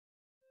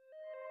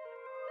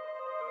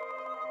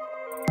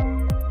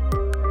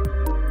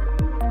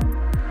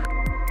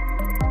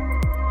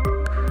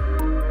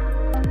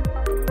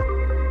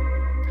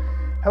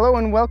Hello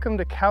and welcome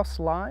to KAUST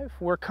Live.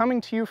 We're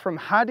coming to you from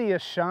Hadi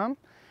As Sham.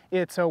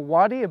 It's a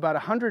wadi about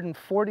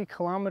 140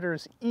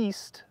 kilometers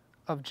east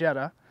of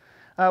Jeddah.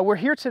 We're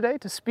here today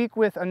to speak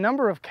with a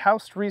number of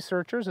KAUST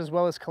researchers as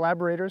well as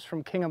collaborators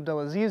from King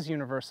Abdulaziz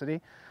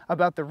University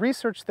about the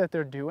research that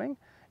they're doing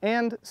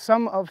and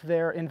some of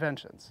their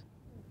inventions.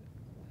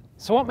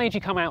 So what made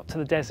you come out to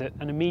the desert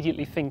and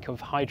immediately think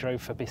of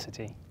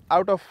hydrophobicity?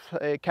 Out of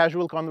a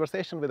casual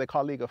conversation with a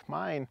colleague of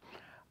mine,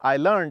 I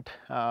learned,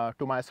 to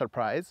my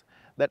surprise,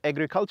 that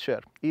agriculture,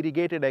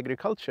 irrigated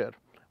agriculture,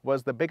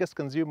 was the biggest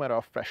consumer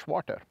of fresh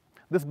water.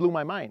 This blew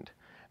my mind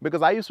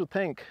because I used to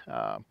think,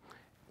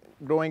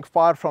 growing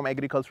far from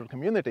agricultural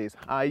communities,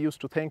 I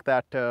used to think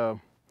that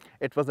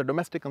it was the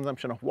domestic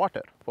consumption of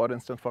water, for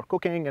instance, for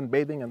cooking and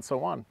bathing and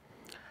so on.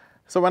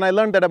 So when I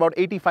learned that about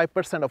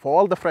 85% of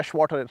all the fresh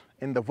water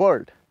in the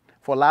world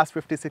for last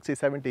 50, 60,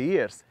 70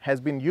 years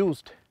has been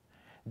used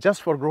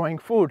just for growing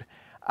food,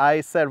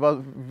 I said,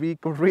 well, we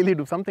could really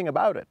do something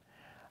about it.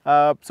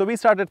 So we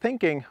started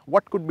thinking,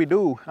 what could we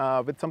do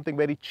with something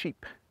very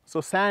cheap? So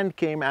sand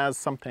came as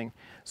something.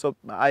 So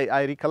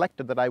I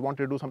recollected that I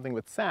wanted to do something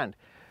with sand.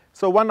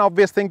 So one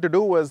obvious thing to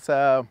do was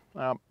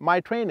my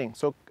training.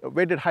 So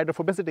where did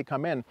hydrophobicity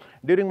come in?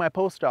 During my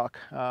postdoc,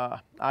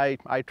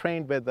 I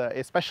trained with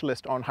a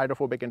specialist on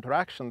hydrophobic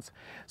interactions.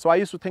 So I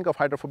used to think of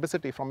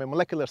hydrophobicity from a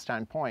molecular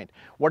standpoint.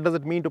 What does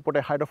it mean to put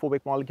a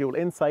hydrophobic molecule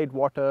inside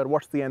water?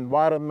 What's the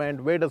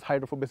environment? Where does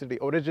hydrophobicity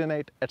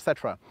originate,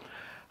 etc.?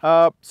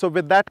 So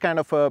with that kind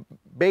of a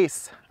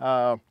base,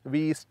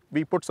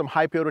 we put some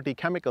high purity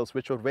chemicals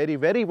which were very,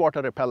 very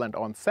water repellent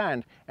on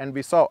sand, and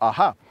we saw,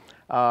 aha,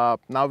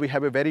 now we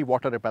have a very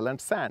water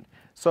repellent sand.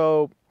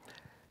 So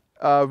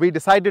we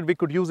decided we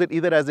could use it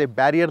either as a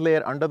barrier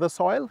layer under the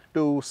soil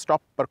to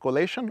stop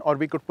percolation, or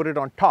we could put it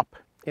on top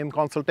in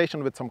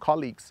consultation with some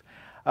colleagues.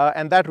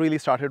 And that really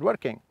started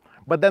working.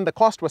 But then the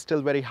cost was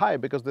still very high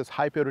because this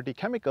high purity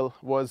chemical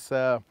was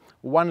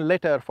 1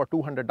 liter for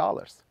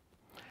 $200.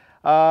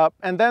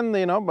 And then,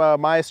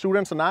 my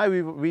students and I,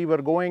 we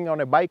were going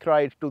on a bike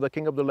ride to the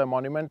King Abdullah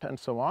monument and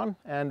so on.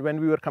 And when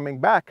we were coming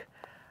back,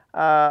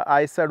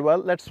 I said, well,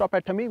 let's stop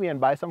at Tamimi and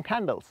buy some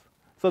candles.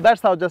 So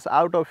that's how, just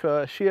out of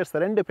sheer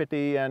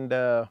serendipity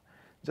and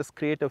just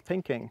creative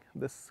thinking,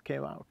 this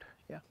came out.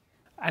 Yeah.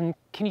 And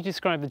can you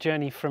describe the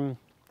journey from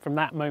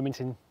that moment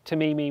in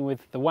Tamimi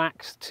with the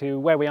wax to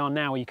where we are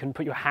now, where you can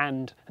put your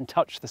hand and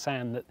touch the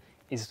sand that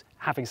is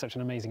having such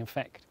an amazing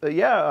effect?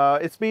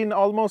 It's been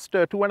almost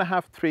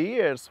 2.5, 3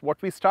 years.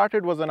 What we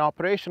started was an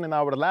operation in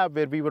our lab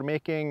where we were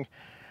making,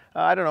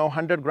 I don't know,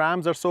 100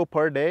 grams or so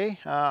per day.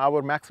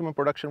 Our maximum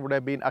production would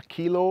have been a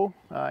kilo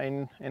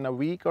in a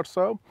week or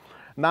so.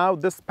 Now,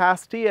 this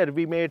past year,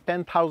 we made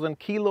 10,000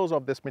 kilos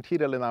of this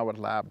material in our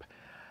lab.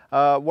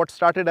 What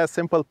started as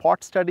simple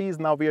pot studies,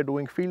 now we are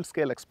doing field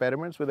scale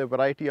experiments with a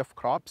variety of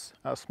crops,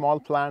 small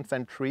plants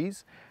and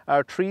trees.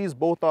 Trees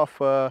both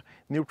of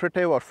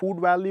nutritive or food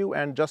value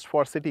and just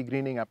for city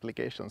greening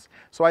applications.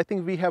 So I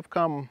think we have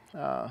come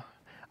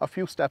a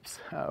few steps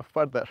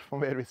further from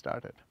where we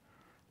started.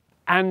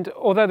 And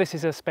although this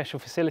is a special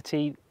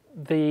facility,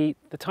 the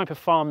type of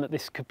farm that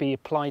this could be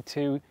applied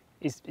to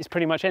is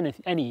pretty much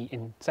any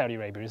in Saudi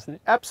Arabia, isn't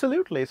it?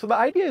 Absolutely. So the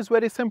idea is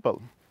very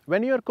simple.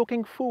 When you're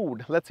cooking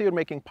food, let's say you're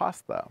making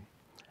pasta,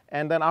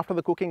 and then after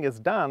the cooking is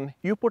done,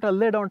 you put a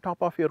lid on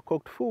top of your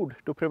cooked food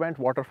to prevent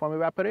water from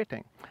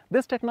evaporating.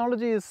 This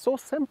technology is so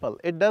simple.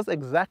 It does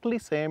exactly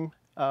same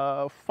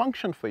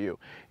function for you.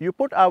 You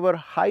put our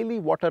highly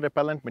water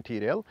repellent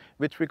material,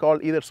 which we call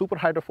either super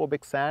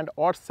hydrophobic sand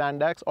or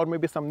sandax, or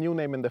maybe some new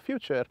name in the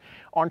future,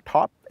 on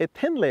top, a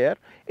thin layer.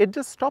 It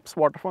just stops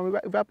water from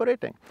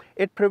evaporating.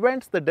 It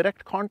prevents the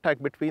direct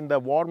contact between the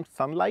warm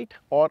sunlight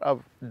or a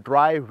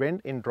dry wind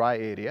in dry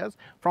areas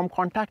from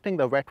contacting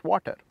the wet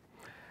water.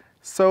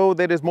 So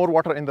there is more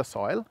water in the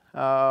soil.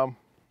 Yeah,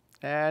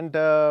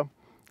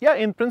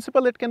 in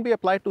principle, it can be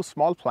applied to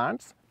small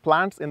plants.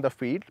 Plants in the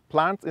field,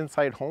 plants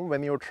inside home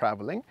when you're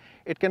traveling.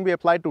 It can be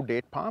applied to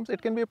date palms.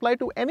 It can be applied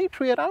to any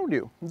tree around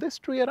you, this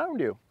tree around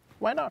you.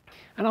 Why not?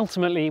 And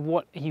ultimately,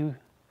 what are you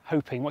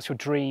hoping? What's your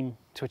dream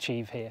to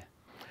achieve here?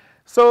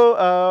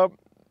 So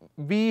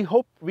we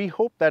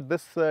hope that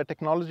this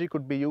technology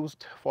could be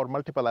used for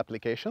multiple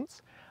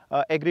applications,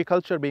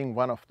 agriculture being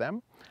one of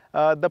them.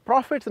 The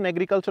profits in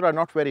agriculture are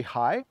not very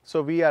high,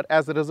 so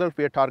as a result,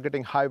 we are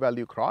targeting high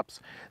value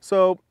crops.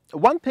 So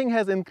one thing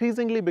has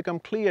increasingly become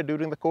clear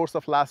during the course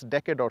of last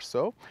decade or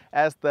so,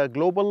 as the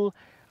global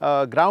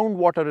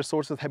groundwater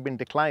resources have been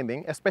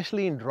declining,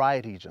 especially in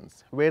dry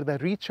regions where the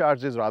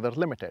recharge is rather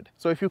limited.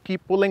 So if you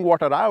keep pulling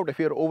water out, if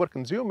you're over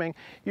consuming,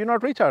 you're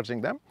not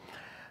recharging them.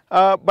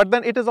 But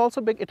then it has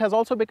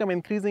also become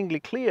increasingly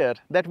clear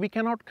that we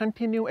cannot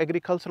continue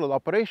agricultural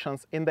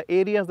operations in the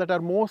areas that are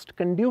most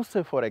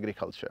conducive for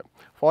agriculture.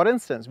 For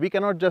instance, we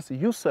cannot just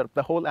usurp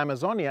the whole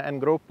Amazonia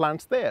and grow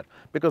plants there,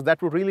 because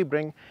that would really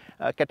bring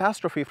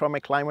catastrophe from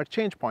a climate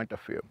change point of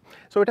view.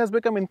 So it has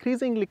become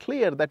increasingly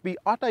clear that we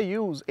ought to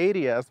use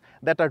areas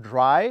that are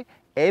dry,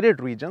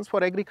 arid regions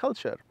for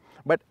agriculture.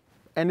 But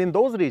And in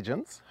those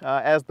regions,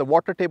 as the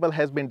water table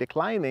has been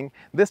declining,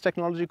 this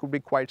technology could be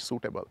quite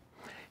suitable.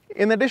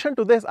 In addition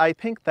to this, I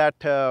think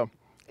that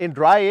in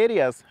dry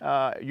areas,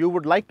 you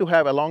would like to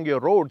have along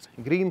your roads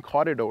green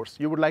corridors.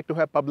 You would like to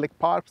have public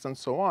parks and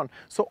so on.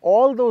 So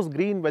all those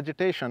green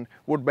vegetation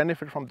would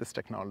benefit from this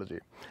technology.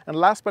 And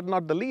last but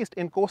not the least,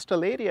 in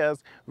coastal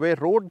areas where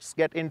roads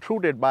get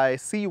intruded by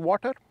sea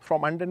water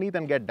from underneath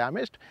and get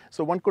damaged,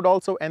 so one could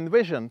also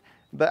envision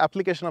the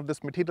application of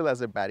this material as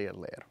a barrier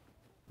layer.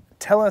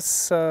 Tell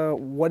us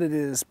what it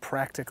is,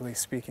 practically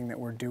speaking, that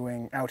we're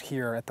doing out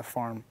here at the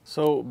farm.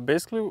 So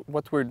basically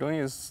what we're doing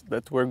is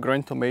that we're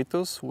growing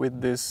tomatoes with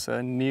this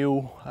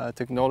new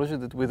technology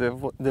that we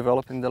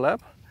developed in the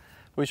lab,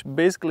 which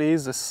basically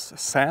is a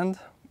sand,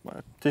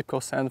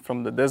 typical sand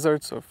from the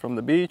deserts or from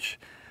the beach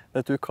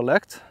that we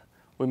collect,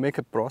 we make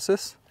a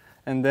process,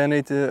 and then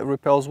it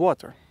repels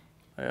water.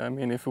 I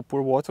mean, if you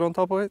pour water on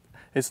top of it,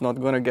 it's not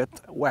going to get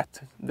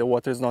wet. The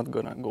water is not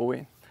going to go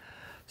in.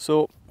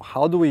 So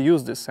how do we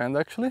use this sand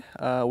actually?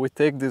 We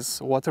take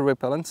this water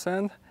repellent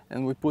sand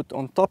and we put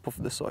on top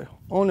of the soil,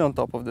 only on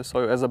top of the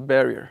soil as a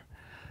barrier.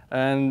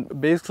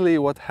 And basically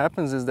what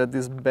happens is that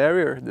this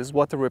barrier, this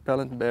water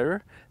repellent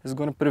barrier, is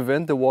going to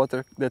prevent the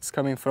water that's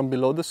coming from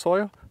below the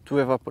soil to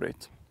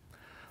evaporate.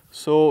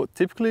 So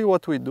typically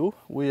what we do,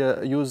 we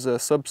use a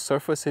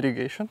subsurface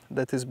irrigation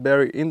that is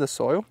buried in the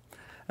soil,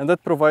 and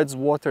that provides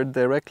water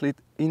directly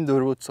in the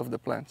roots of the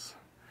plants.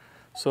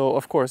 So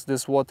of course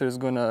this water is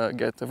going to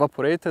get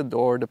evaporated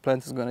or the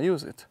plant is going to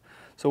use it.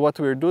 So what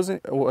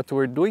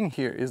we're doing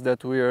here is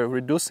that we are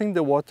reducing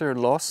the water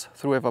loss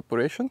through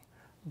evaporation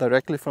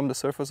directly from the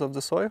surface of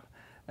the soil,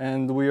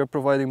 and we are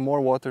providing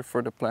more water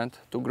for the plant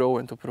to grow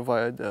and to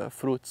provide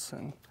fruits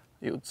and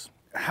yields.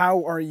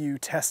 How are you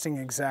testing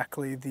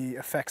exactly the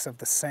effects of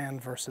the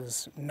sand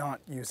versus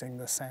not using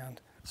the sand?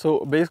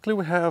 So basically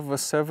we have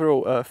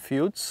several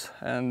fields,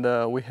 and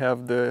we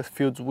have the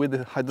fields with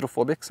the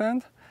hydrophobic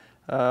sand,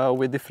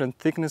 with different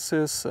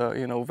thicknesses,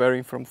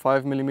 varying from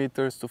 5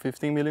 millimeters to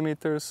 15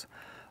 millimeters.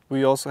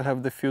 We also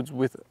have the fields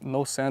with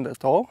no sand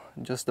at all,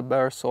 just the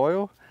bare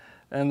soil.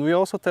 And we're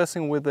also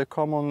testing with the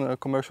common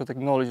commercial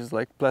technologies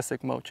like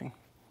plastic mulching.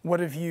 What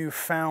have you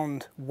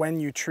found when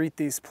you treat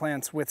these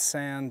plants with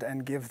sand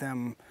and give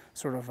them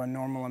sort of a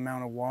normal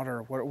amount of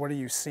water? What are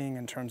you seeing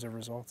in terms of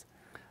results?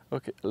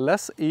 Okay,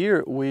 last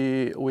year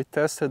we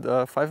tested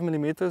 5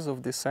 millimeters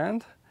of this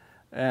sand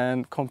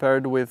and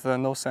compared with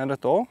no sand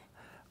at all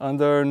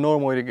under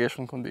normal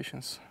irrigation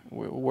conditions.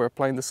 We're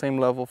applying the same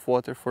level of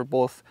water for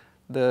both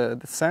the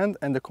sand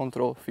and the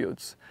control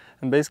fields.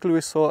 And basically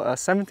we saw a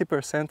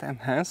 70%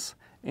 enhance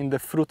in the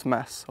fruit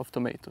mass of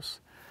tomatoes.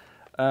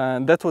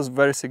 And that was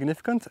very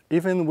significant,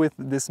 even with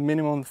this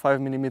minimum 5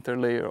 millimeter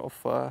layer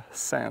of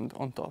sand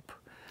on top.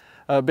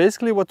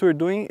 Basically what we're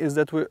doing is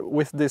that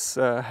with this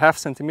half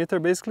centimeter,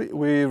 basically,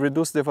 we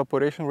reduce the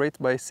evaporation rate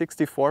by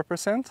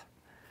 64%.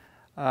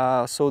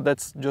 So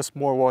that's just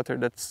more water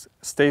that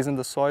stays in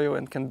the soil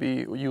and can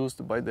be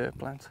used by the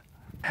plant.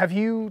 Have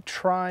you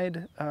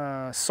tried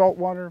salt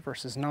water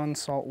versus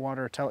non-salt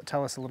water?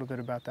 Tell us a little bit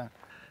about that.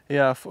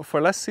 Yeah, for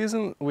last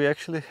season we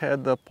actually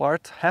had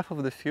half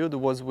of the field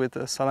was with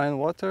saline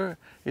water.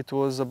 It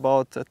was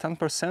about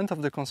 10%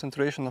 of the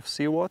concentration of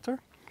seawater.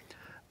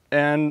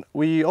 And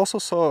we also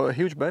saw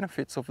huge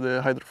benefits of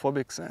the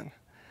hydrophobic sand.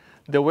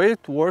 The way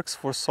it works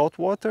for salt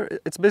water,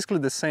 it's basically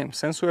the same.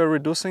 Since we are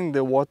reducing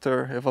the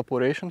water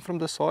evaporation from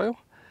the soil,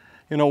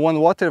 when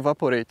water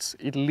evaporates,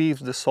 it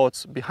leaves the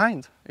salts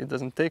behind. It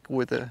doesn't take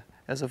with it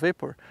as a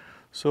vapor.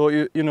 So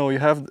you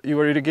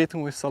are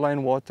irrigating with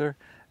saline water,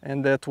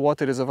 and that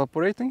water is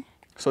evaporating,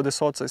 so the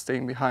salts are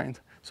staying behind.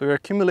 So you're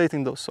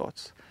accumulating those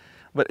salts.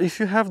 But if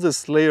you have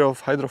this layer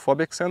of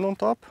hydrophobic sand on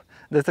top,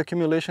 that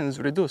accumulation is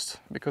reduced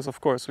because, of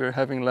course, we're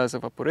having less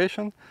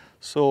evaporation,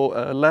 so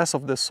less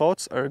of the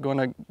salts are going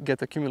to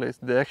get accumulated.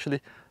 They actually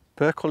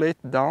percolate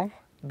down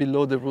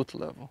below the root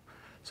level.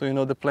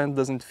 So, the plant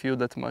doesn't feel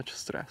that much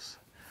stress.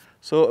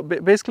 So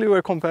basically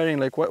we're comparing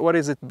like what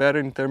is it better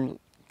in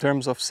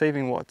terms of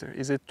saving water?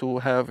 Is it to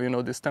have,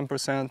 this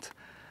 10%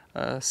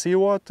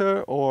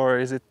 seawater, or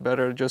is it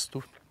better just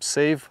to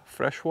save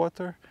fresh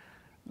water?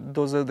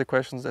 Those are the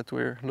questions that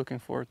we're looking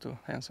forward to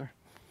answer.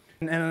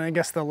 And I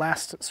guess the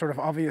last sort of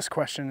obvious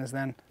question is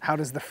then, how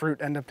does the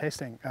fruit end up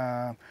tasting?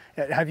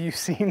 Have you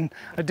seen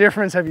a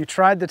difference? Have you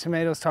tried the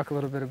tomatoes? Talk a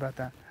little bit about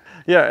that.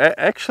 Yeah,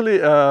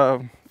 actually,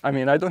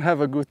 I don't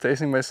have a good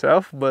tasting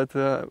myself, but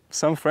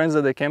some friends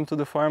that they came to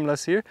the farm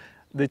last year,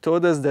 they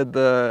told us that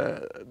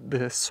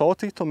the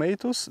salty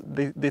tomatoes,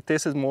 they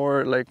tasted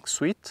more like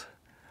sweet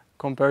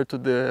compared to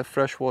the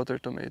freshwater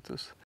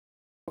tomatoes.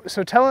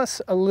 So tell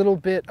us a little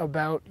bit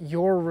about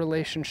your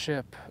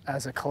relationship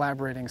as a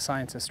collaborating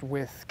scientist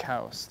with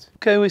KAUST.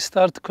 Okay, we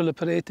started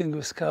collaborating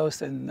with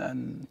KAUST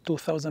in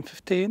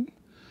 2015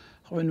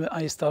 when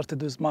I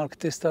started with Mark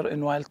Tester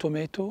in wild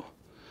tomato.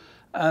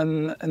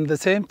 And at the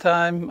same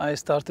time, I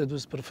started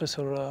with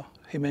Professor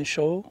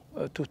Himanshu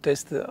to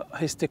test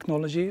his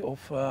technology of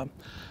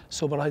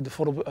super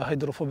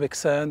hydrophobic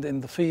sand in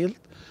the field.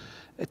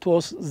 It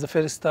was the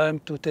first time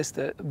to test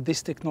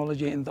this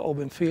technology in the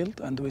open field,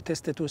 and we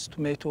tested with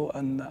tomato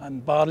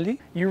and barley.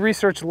 You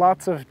research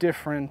lots of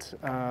different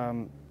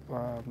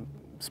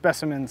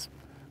specimens,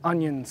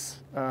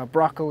 onions,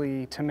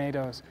 broccoli,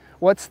 tomatoes.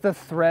 What's the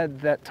thread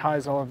that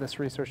ties all of this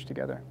research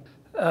together?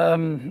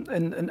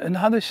 In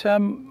Hadi As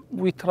Sham,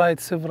 we tried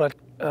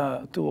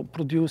to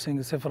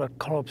producing several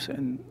crops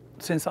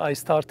since I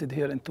started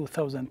here in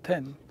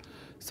 2010.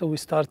 So we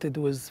started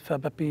with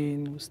faba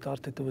bean, we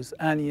started with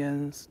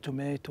onions,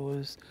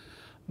 tomatoes,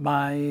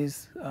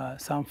 maize,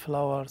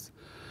 sunflowers.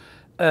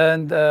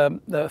 And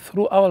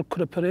through our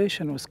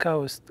cooperation with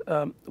KAUST,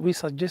 we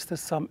suggested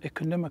some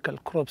economical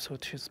crops,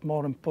 which is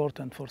more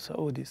important for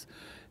Saudis,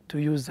 to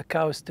use the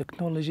KAUST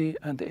technology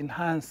and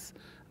enhance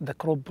the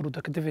crop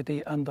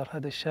productivity under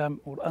Hadi As Sham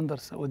or under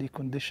Saudi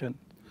condition.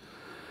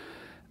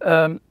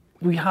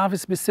 We have a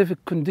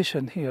specific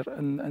condition here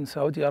in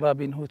Saudi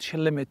Arabia in which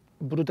limit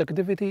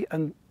productivity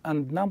and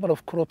number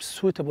of crops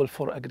suitable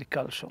for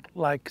agriculture,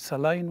 like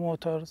saline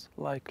waters,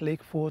 like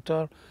lake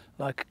water,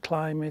 like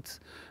climates.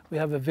 We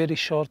have a very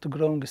short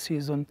growing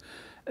season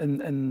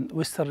in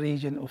western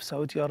region of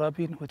Saudi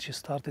Arabia, which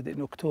started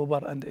in October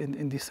and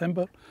in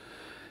December.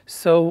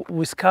 So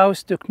with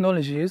KAUST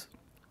technologies,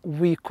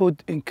 we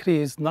could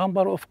increase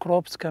number of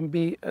crops can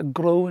be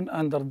grown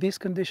under this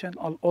condition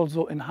and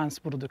also enhance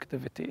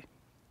productivity.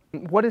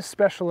 What is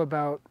special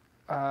about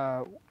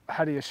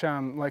Hadi As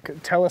Sham? Like,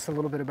 tell us a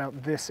little bit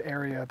about this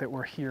area that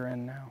we're here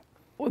in now.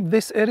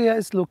 This area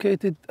is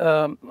located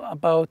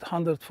about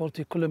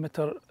 140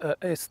 kilometers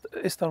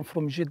eastern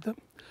from Jeddah.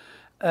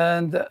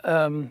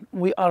 And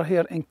we are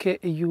here in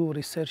KAU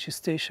research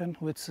station,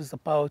 which is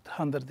about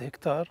 100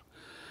 hectares.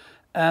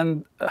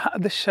 And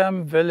Hadi As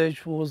Sham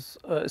village was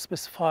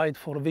specified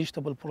for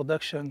vegetable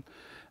production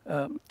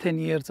 10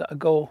 years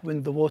ago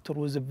when the water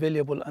was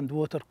available and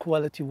water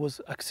quality was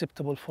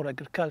acceptable for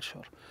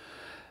agriculture.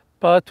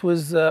 But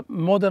with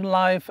modern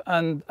life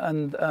and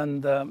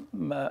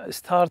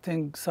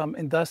starting some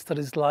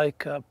industries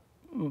like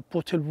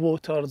potable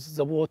waters,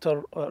 the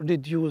water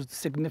reduced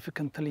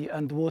significantly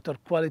and water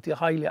quality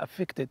highly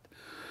affected,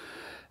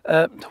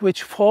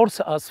 which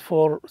forced us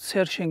for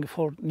searching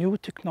for new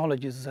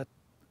technologies that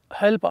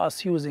help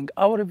us using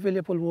our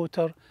available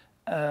water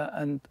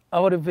and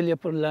our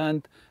available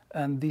land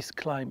and these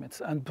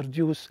climates and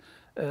produce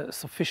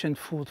sufficient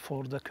food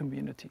for the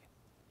community.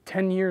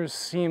 10 years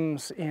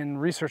seems in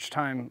research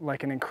time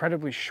like an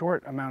incredibly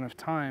short amount of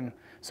time.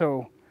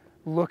 So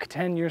look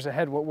 10 years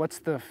ahead, what's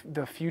the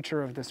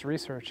future of this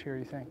research here,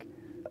 you think?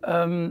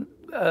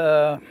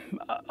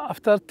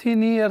 After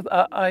 10 years,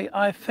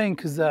 I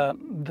think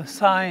the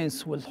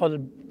science will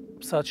help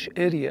such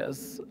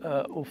areas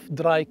of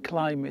dry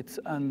climates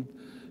and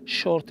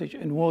shortage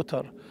in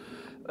water.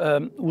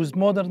 With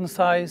modern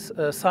science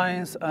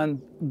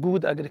and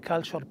good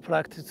agricultural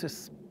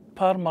practices,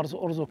 farmers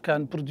also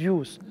can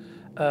produce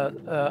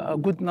a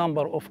good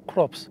number of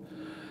crops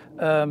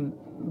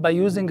by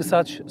using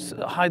such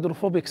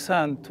hydrophobic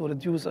sand to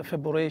reduce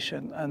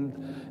evaporation and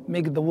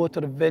make the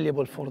water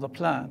available for the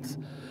plants,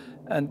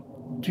 and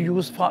to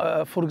use,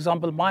 for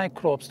example,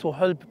 microbes to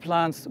help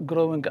plants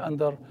growing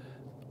under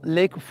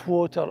lack of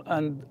water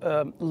and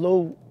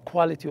low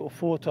quality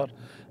of water.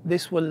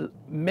 This will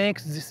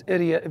make this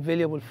area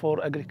available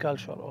for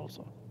agriculture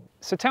also.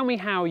 So tell me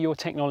how your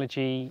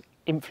technology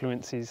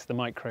influences the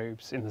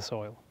microbes in the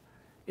soil.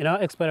 In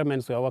our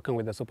experiments, we are working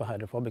with the super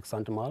hydrophobic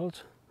sand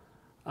mulch,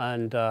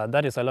 and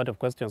that is a lot of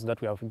questions that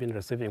we have been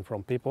receiving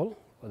from people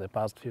for the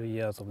past few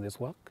years of this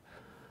work.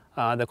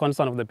 The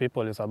concern of the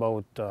people is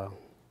about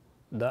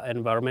the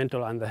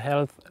environmental and the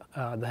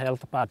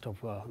health part of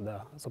the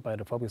super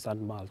hydrophobic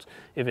sand mulch,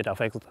 if it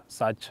affects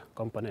such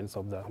components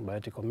of the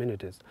biotic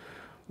communities.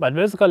 But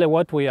basically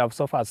what we have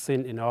so far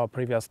seen in our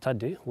previous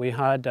study, we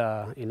had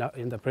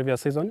in the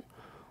previous season,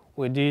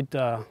 we did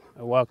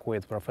work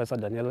with Professor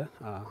Daniele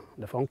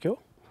Defonkio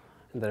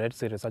in the Red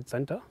Sea Research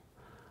Center,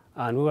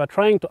 and we were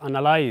trying to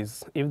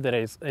analyze if there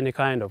is any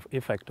kind of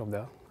effect of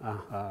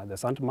the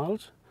sand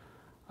mulch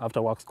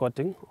after wax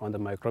coating on the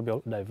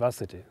microbial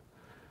diversity.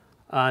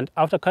 And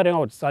after carrying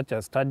out such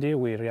a study,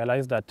 we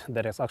realized that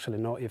there is actually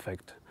no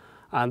effect.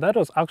 And that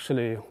was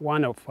actually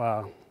one of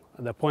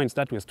the points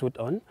that we stood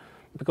on,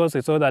 because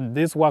we saw that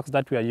this wax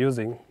that we are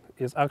using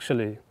is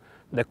actually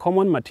the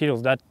common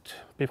materials that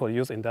people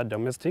use in their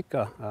domestic,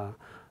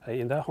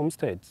 in their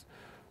homesteads.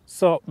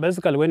 So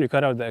basically when we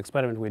carried out the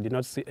experiment, we did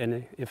not see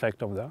any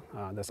effect of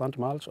the sand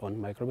mulch on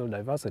microbial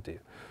diversity.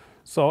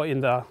 So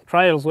in the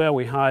trials where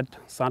we had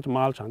sand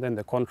mulch and then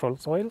the control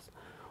soils,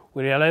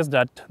 we realized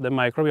that the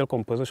microbial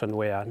composition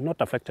were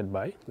not affected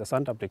by the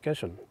sand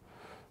application.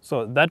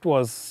 So that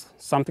was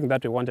something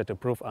that we wanted to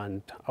prove,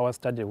 and our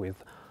study with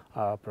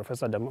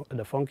Professor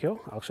Defonkio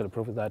actually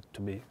proved that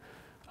to be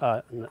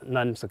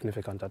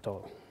non-significant at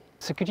all.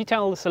 So could you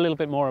tell us a little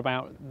bit more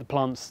about the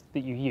plants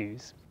that you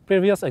use?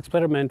 Previous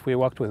experiment, we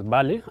worked with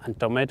barley and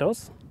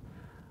tomatoes,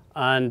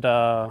 and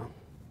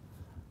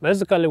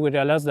basically we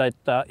realized that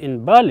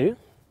in barley,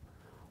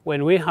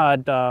 when we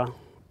had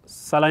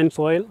saline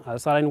soil,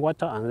 saline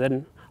water, and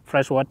then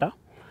fresh water,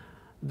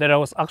 there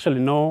was actually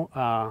no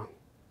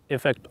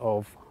effect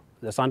of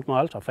the sand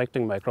mulch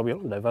affecting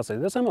microbial diversity.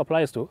 The same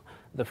applies to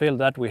the field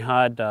that we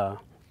had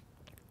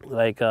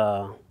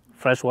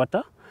fresh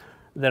water.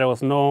 There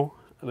was no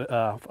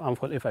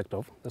harmful effect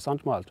of the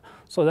sand mulch.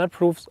 So that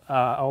proves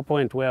our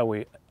point where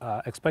we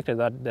expected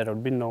that there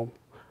would be no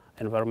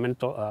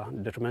environmental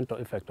detrimental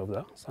effect of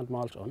the sand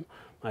mulch on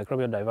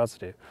microbial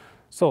diversity.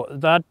 So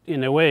that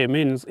in a way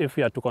means if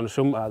we are to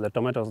consume the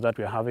tomatoes that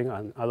we are having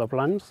and other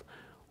plants,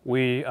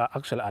 we are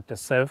actually at a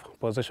safe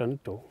position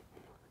to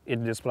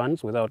eat these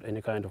plants without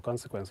any kind of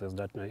consequences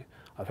that may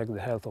affect the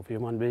health of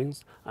human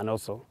beings and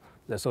also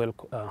the soil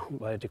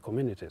biotic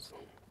communities.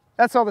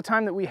 That's all the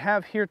time that we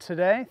have here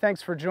today.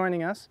 Thanks for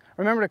joining us.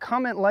 Remember to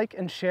comment, like,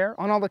 and share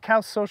on all the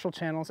KAUST social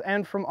channels,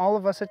 and from all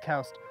of us at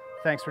KAUST,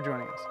 thanks for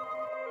joining us.